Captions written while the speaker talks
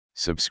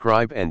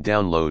Subscribe and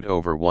download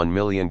over 1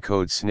 million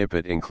code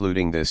snippet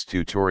including this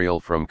tutorial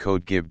from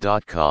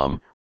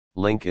codegive.com,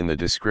 link in the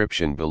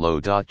description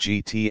below.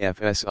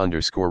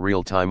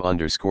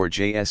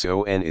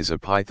 GTFS_realtime_JSON is a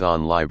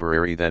Python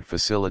library that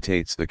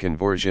facilitates the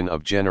conversion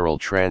of General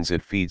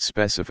Transit Feed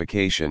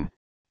Specification,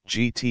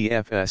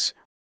 GTFS,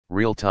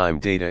 real-time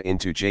data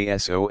into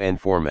JSON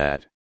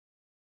format.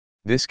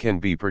 This can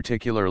be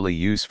particularly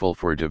useful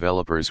for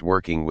developers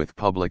working with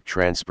public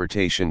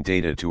transportation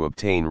data to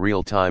obtain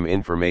real-time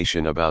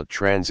information about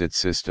transit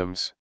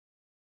systems.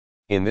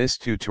 In this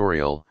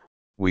tutorial,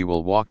 we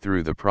will walk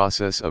through the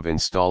process of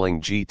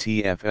installing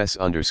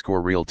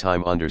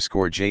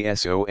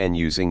GTFS_realtime_JSON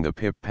using the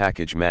pip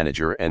package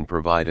manager and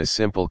provide a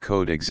simple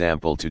code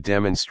example to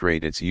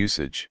demonstrate its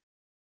usage.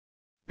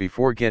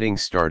 Before getting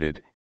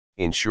started,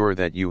 ensure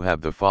that you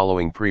have the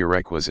following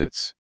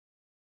prerequisites.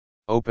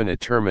 Open a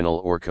terminal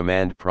or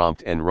command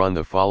prompt and run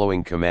the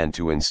following command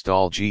to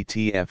install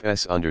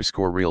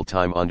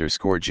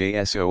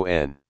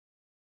GTFS_realtime_JSON.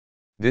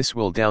 This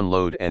will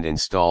download and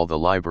install the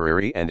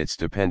library and its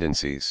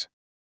dependencies.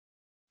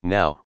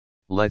 Now,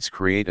 let's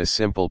create a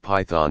simple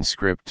Python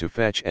script to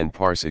fetch and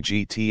parse a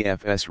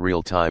GTFS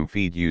real-time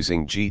feed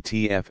using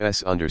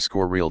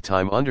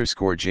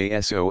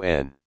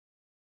GTFS_realtime_JSON.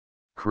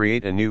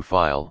 Create a new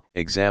file,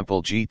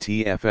 example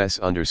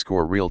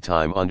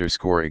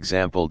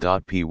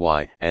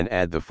GTFS_realtime_example.py, and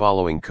add the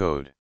following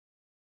code.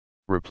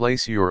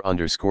 Replace your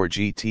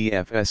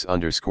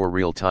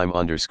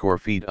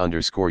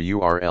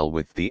 _GTFS_realtime_feed_URL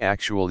with the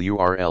actual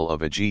URL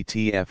of a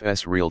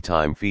GTFS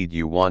real-time feed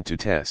you want to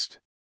test.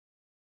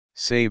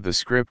 Save the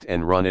script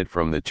and run it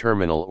from the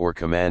terminal or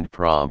command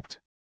prompt.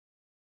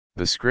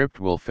 The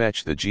script will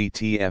fetch the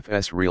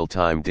GTFS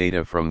real-time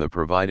data from the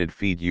provided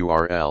feed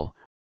URL,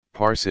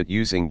 parse it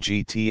using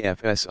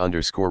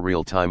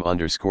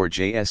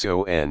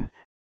GTFS_realtime_JSON,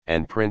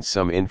 and print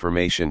some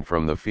information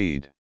from the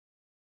feed.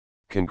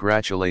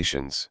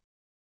 Congratulations!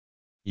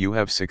 You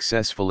have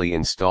successfully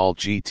installed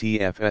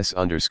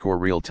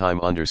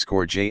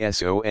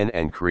GTFS_realtime_JSON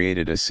and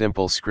created a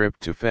simple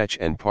script to fetch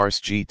and parse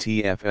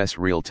GTFS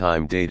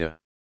real-time data.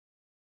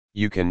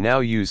 You can now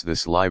use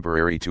this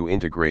library to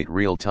integrate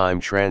real-time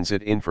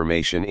transit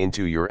information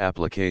into your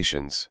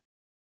applications.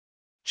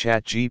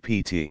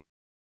 ChatGPT.